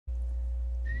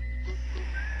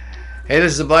Hey,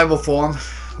 this is the Bible Forum.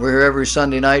 We're here every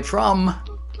Sunday night from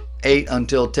 8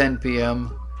 until 10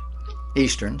 p.m.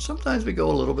 Eastern. Sometimes we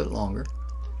go a little bit longer.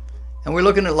 And we're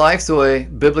looking at life through a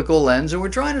biblical lens, and we're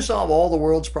trying to solve all the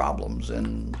world's problems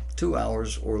in 2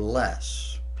 hours or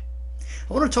less.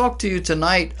 I want to talk to you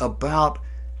tonight about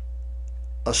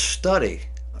a study,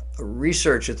 a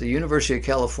research at the University of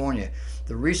California.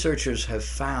 The researchers have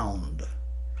found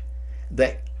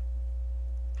that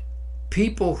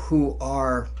people who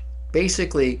are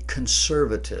basically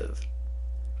conservative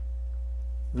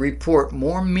report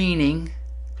more meaning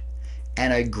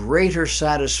and a greater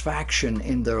satisfaction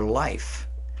in their life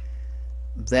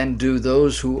than do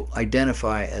those who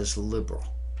identify as liberal.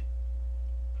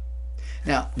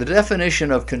 Now, the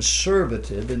definition of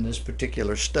conservative in this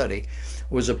particular study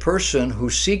was a person who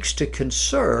seeks to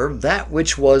conserve that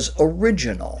which was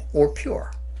original or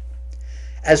pure,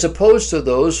 as opposed to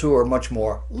those who are much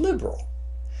more liberal,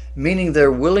 meaning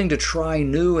they're willing to try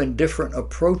new and different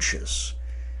approaches,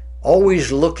 always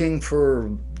looking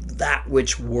for that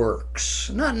which works,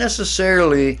 not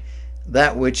necessarily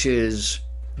that which is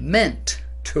meant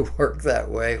to work that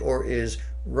way or is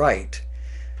right,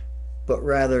 but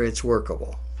rather it's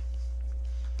workable.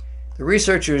 The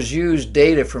researchers used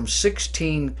data from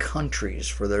 16 countries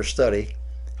for their study.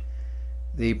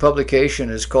 The publication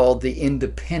is called The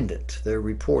Independent. They're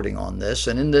reporting on this,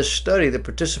 and in this study the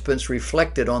participants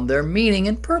reflected on their meaning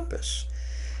and purpose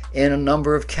in a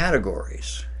number of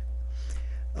categories.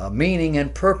 Meaning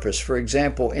and purpose, for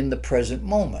example, in the present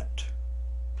moment,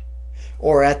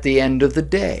 or at the end of the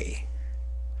day,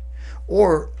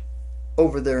 or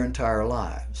over their entire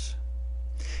lives.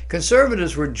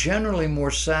 Conservatives were generally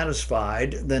more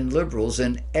satisfied than liberals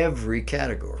in every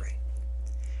category.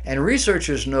 And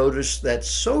researchers noticed that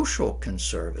social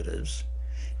conservatives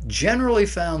generally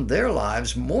found their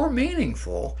lives more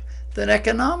meaningful than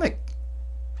economic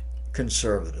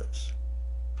conservatives.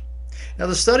 Now,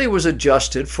 the study was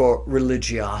adjusted for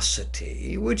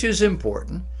religiosity, which is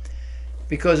important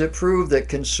because it proved that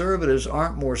conservatives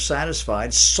aren't more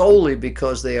satisfied solely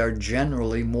because they are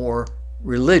generally more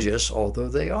religious, although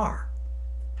they are.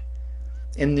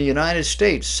 In the United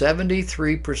States,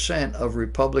 73% of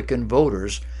Republican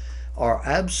voters are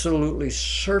absolutely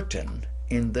certain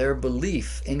in their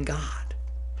belief in God,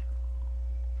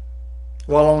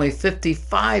 while only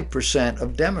 55%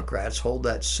 of Democrats hold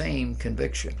that same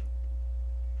conviction.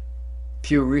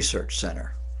 Pew Research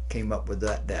Center came up with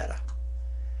that data.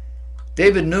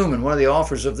 David Newman, one of the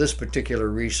authors of this particular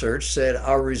research, said,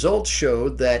 "Our results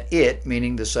showed that it,"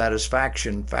 meaning the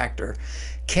satisfaction factor,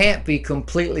 "can't be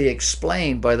completely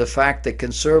explained by the fact that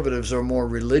conservatives are more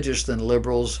religious than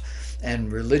liberals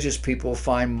and religious people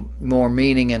find more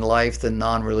meaning in life than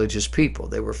non-religious people."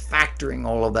 They were factoring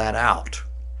all of that out.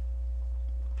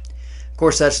 Of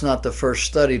course, that's not the first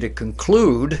study to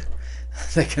conclude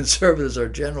that conservatives are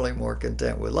generally more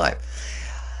content with life.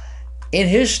 In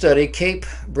his study, Cape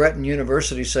Breton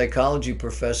University psychology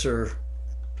professor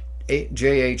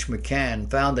J.H. McCann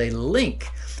found a link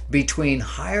between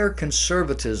higher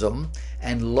conservatism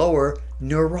and lower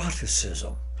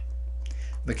neuroticism.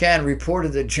 McCann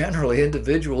reported that generally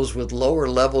individuals with lower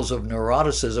levels of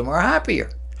neuroticism are happier,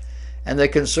 and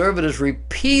that conservatives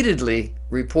repeatedly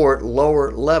report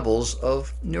lower levels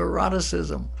of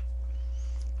neuroticism.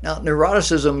 Now,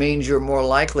 neuroticism means you're more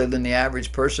likely than the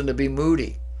average person to be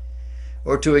moody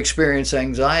or to experience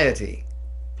anxiety,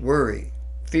 worry,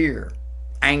 fear,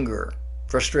 anger,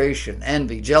 frustration,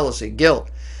 envy, jealousy,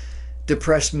 guilt,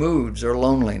 depressed moods, or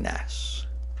loneliness.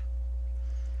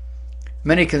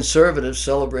 Many conservatives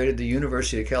celebrated the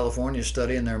University of California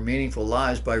study in their meaningful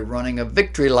lives by running a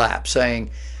victory lap, saying,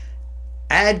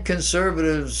 "Add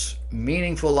conservatives'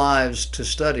 meaningful lives to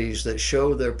studies that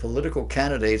show their political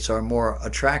candidates are more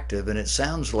attractive, and it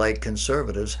sounds like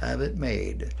conservatives have it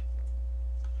made."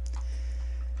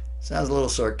 Sounds a little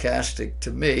sarcastic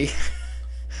to me.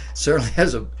 Certainly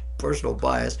has a personal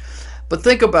bias. But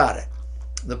think about it.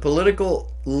 The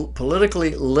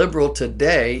politically liberal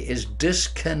today is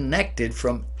disconnected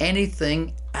from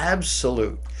anything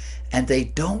absolute, and they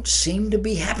don't seem to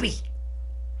be happy.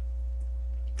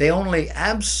 The only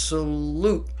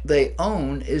absolute they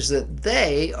own is that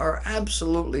they are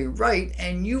absolutely right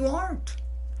and you aren't.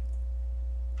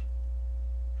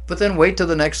 But then wait till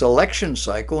the next election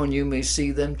cycle and you may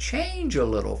see them change a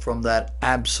little from that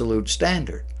absolute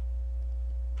standard.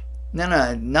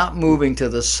 No, not moving to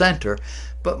the center,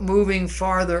 but moving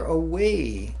farther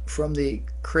away from the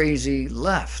crazy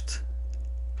left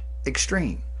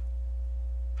extreme.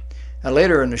 Now,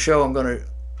 later in the show, I'm going to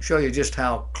show you just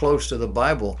how close to the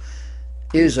Bible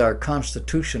is our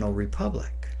constitutional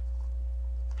republic.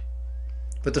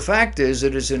 But the fact is,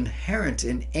 it is inherent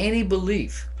in any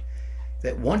belief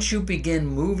that once you begin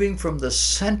moving from the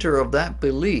center of that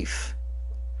belief,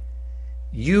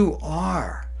 you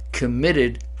are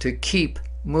committed to keep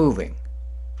moving.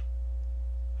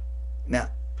 Now,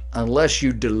 unless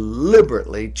you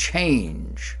deliberately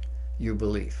change your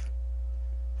belief.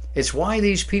 It's why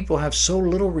these people have so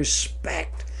little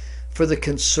respect for the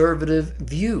conservative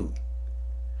view.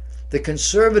 The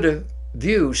conservative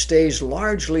view stays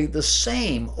largely the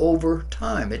same over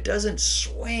time. It doesn't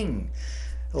swing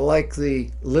like the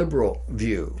liberal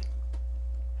view.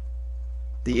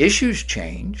 The issues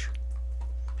change,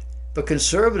 but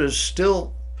conservatives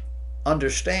still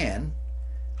understand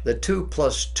that 2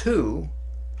 plus 2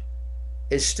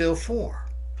 is still 4.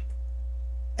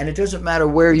 And it doesn't matter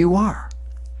where you are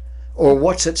or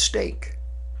what's at stake.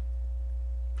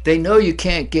 They know you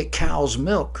can't get cow's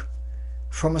milk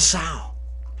from a sow.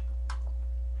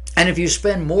 And if you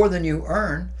spend more than you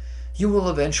earn, you will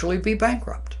eventually be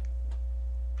bankrupt.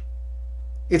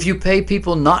 If you pay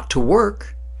people not to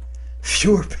work,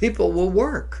 fewer people will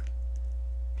work.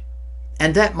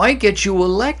 And that might get you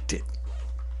elected,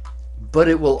 but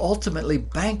it will ultimately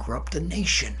bankrupt the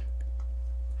nation.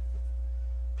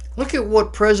 Look at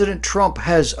what President Trump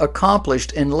has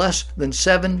accomplished in less than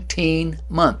 17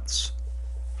 months.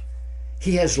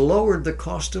 He has lowered the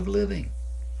cost of living,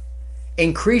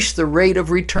 increased the rate of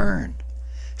return,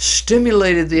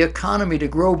 stimulated the economy to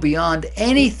grow beyond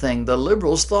anything the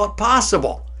liberals thought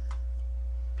possible,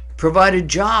 provided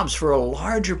jobs for a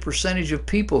larger percentage of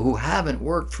people who haven't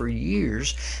worked for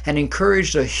years, and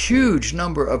encouraged a huge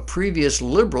number of previous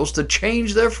liberals to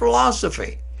change their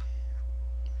philosophy.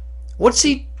 What's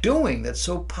he doing that's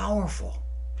so powerful?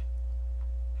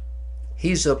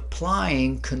 He's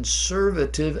applying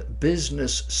conservative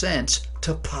business sense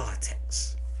to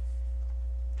politics.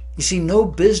 You see, no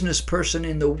business person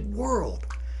in the world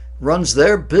runs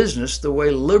their business the way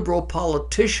liberal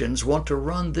politicians want to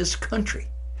run this country.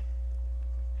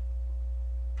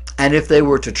 And if they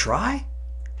were to try,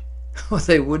 well,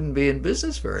 they wouldn't be in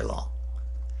business very long.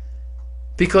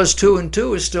 Because 2 and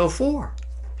 2 is still 4.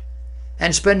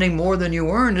 And spending more than you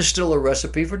earn is still a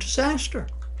recipe for disaster.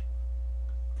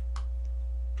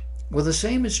 Well, the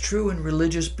same is true in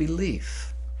religious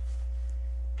belief.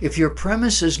 If your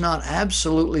premise is not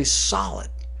absolutely solid,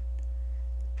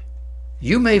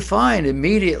 you may find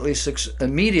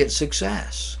immediate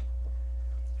success.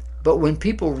 But when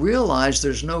people realize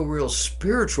there's no real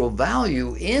spiritual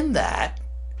value in that,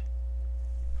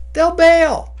 they'll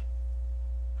bail.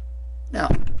 Now,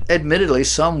 admittedly,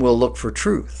 some will look for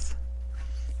truth.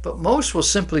 But most will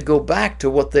simply go back to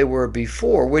what they were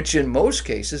before, which in most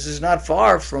cases is not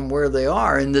far from where they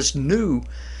are in this new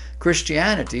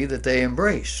Christianity that they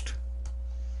embraced.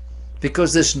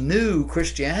 Because this new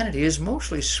Christianity is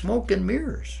mostly smoke and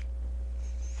mirrors.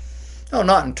 No,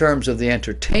 not in terms of the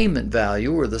entertainment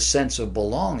value or the sense of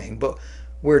belonging, but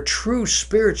where true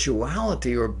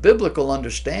spirituality or biblical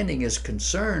understanding is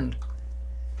concerned,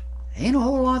 ain't a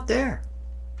whole lot there.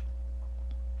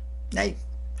 Now,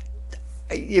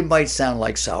 it might sound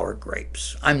like sour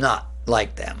grapes. I'm not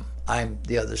like them. I'm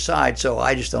the other side, so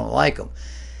I just don't like them.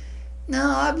 No,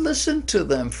 I've listened to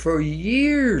them for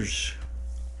years.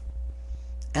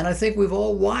 And I think we've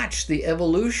all watched the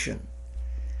evolution.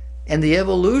 And the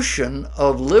evolution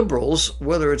of liberals,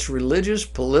 whether it's religious,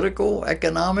 political,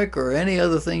 economic, or any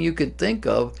other thing you could think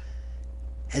of,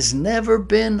 has never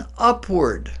been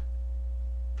upward.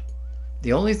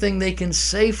 The only thing they can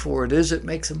say for it is it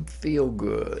makes them feel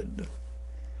good.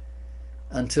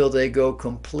 Until they go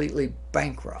completely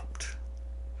bankrupt,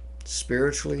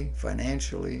 spiritually,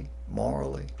 financially,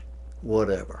 morally,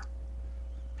 whatever.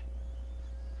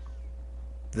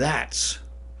 That's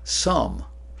some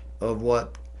of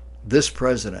what this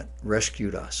president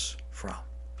rescued us from.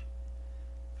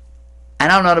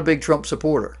 And I'm not a big Trump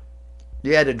supporter.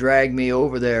 You had to drag me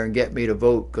over there and get me to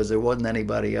vote because there wasn't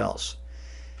anybody else.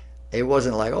 It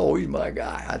wasn't like, oh, he's my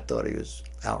guy. I thought he was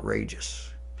outrageous.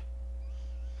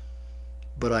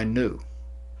 But I knew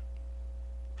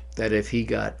that if he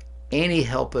got any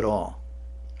help at all,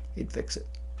 he'd fix it.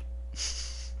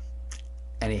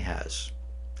 And he has.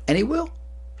 And he will.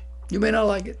 You may not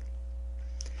like it.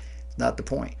 Not the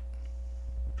point.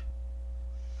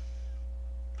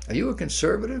 Are you a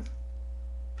conservative?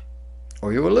 Or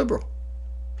are you a liberal?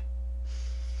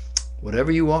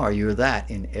 Whatever you are, you're that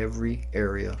in every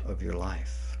area of your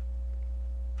life.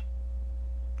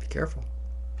 Be careful.